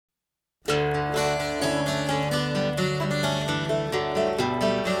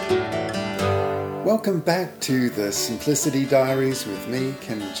Welcome back to the Simplicity Diaries with me,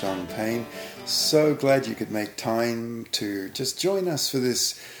 Ken John Payne. So glad you could make time to just join us for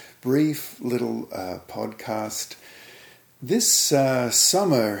this brief little podcast. This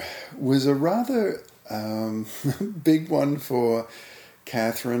summer was a rather big one for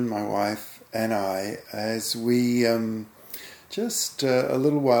Catherine, my wife, and I, as we just a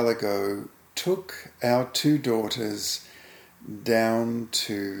little while ago took our two daughters down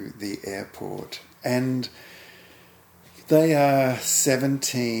to the airport, and they are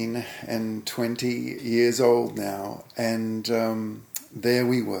 17 and 20 years old now, and there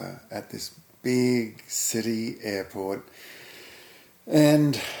we were at this big city airport,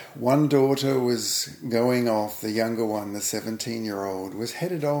 and one daughter was going off, the younger one, the 17-year-old, was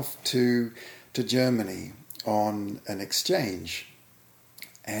headed off to Germany on an exchange,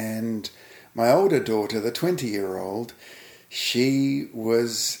 and my older daughter, the 20-year-old, she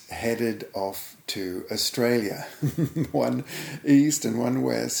was headed off to Australia, one east and one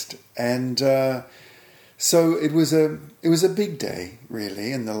west, and so it was a big day,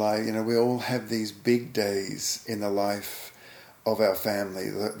 really, in the life. You know, we all have these big days in the life of our family.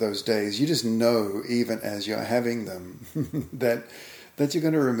 Those days, you just know, even as you're having them, that you're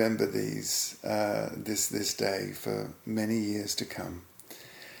going to remember this day for many years to come,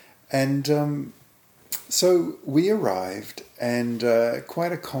 and. So we arrived, and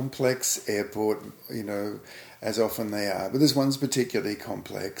quite a complex airport, you know, as often they are. But this one's particularly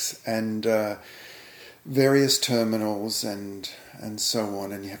complex, and various terminals and so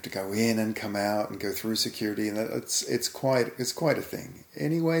on. And you have to go in and come out and go through security, and it's quite a thing.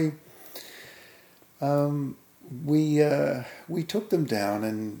 Anyway, we took them down,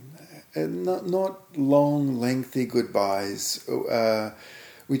 and not long, lengthy goodbyes.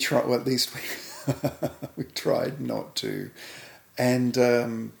 We tried, well, at least we tried not to,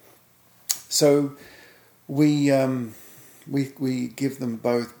 and so we give them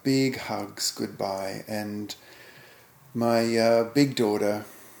both big hugs goodbye, and my big daughter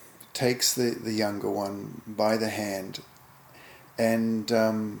takes the younger one by the hand, and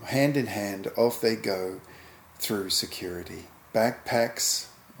hand in hand off they go through security, backpacks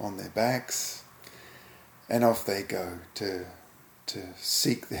on their backs, and off they go to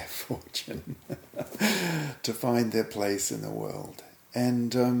seek their fortune, to find their place in the world.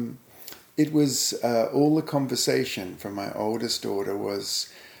 And it was all the conversation from my oldest daughter was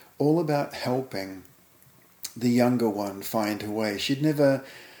all about helping the younger one find her way. She'd never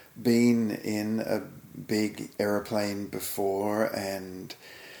been in a big aeroplane before, and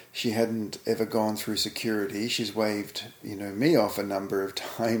she hadn't ever gone through security. She's waved, me off a number of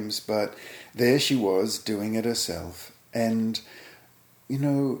times, but there she was doing it herself. And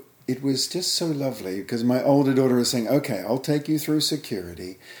it was just so lovely, because my older daughter was saying, okay, I'll take you through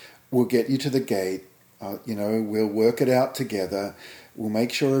security. We'll get you to the gate. We'll work it out together. We'll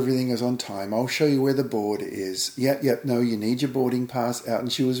make sure everything is on time. I'll show you where the board is. No, you need your boarding pass out.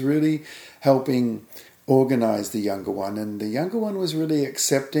 And she was really helping organize the younger one. And the younger one was really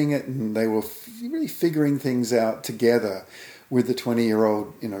accepting it, and they were really figuring things out together, with the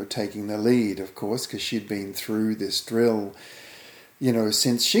 20-year-old, taking the lead, of course, because she'd been through this drill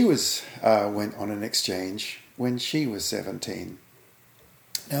since she went on an exchange when she was 17.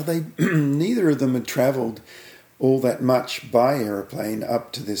 Now, they neither of them had travelled all that much by aeroplane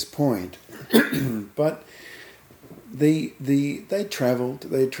up to this point, but they travelled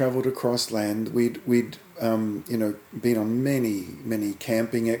across land. We'd been on many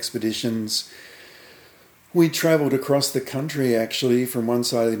camping expeditions. We travelled across the country, actually, from one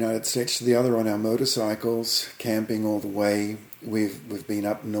side of the United States to the other on our motorcycles, camping all the way. We've been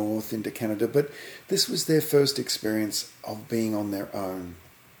up north into Canada, but this was their first experience of being on their own.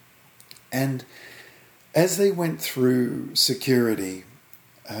 And as they went through security,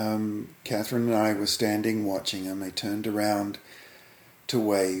 Catherine and I were standing watching them. They turned around to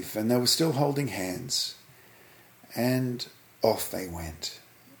wave, and they were still holding hands. And off they went,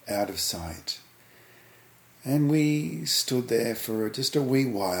 out of sight. And we stood there for just a wee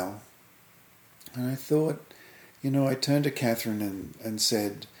while, and I thought, I turned to Catherine and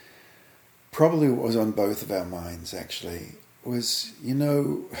said, probably what was on both of our minds, actually, was,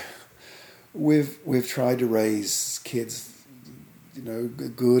 we've tried to raise kids,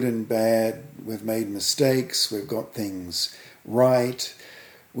 good and bad. We've made mistakes. We've got things right.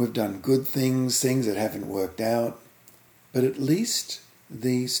 We've done good things that haven't worked out. But at least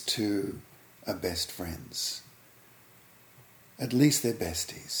these two are best friends. At least they're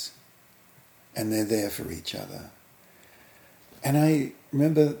besties. And they're there for each other. And I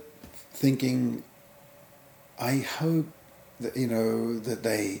remember thinking, I hope that, that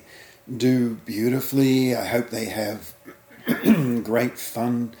they do beautifully. I hope they have great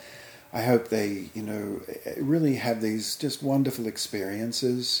fun. I hope they, really have these just wonderful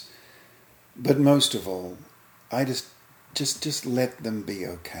experiences. But most of all, I just let them be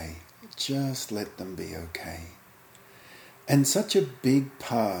okay. Just let them be okay. And such a big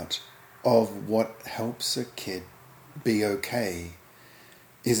part of what helps a kid be okay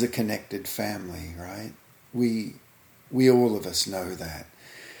is a connected family, right? We all of us know that.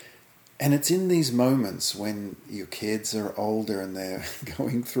 And it's in these moments when your kids are older and they're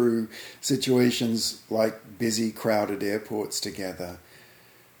going through situations like busy, crowded airports together,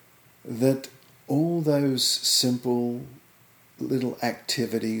 that all those simple little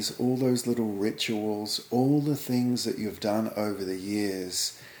activities, all those little rituals, all the things that you've done over the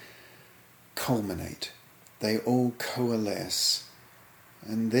years culminate. They all coalesce.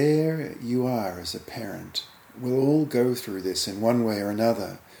 And there you are as a parent. We'll all go through this in one way or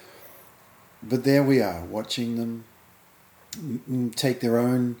another. But there we are, watching them take their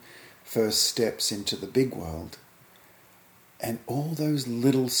own first steps into the big world. And all those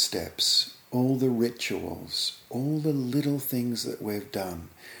little steps, all the rituals, all the little things that we've done,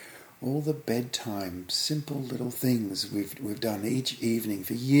 all the bedtime, simple little things we've done each evening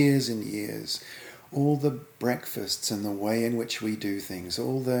for years and years, all the breakfasts and the way in which we do things,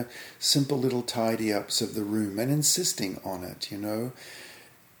 all the simple little tidy-ups of the room and insisting on it,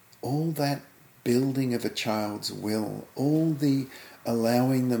 all that building of a child's will, all the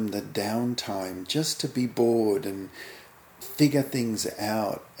allowing them the downtime just to be bored and figure things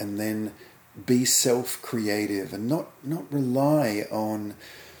out and then be self-creative and not rely on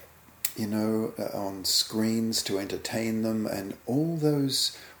on screens to entertain them, and all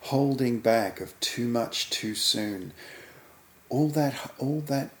those holding back of too much too soon, all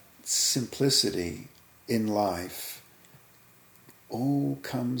that simplicity in life all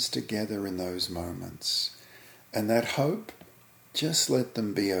comes together in those moments. And that hope, just let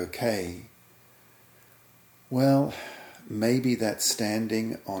them be okay, well, maybe that's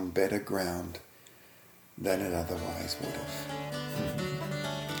standing on better ground than it otherwise would have.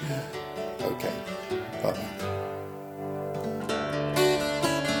 Okay, bye-bye.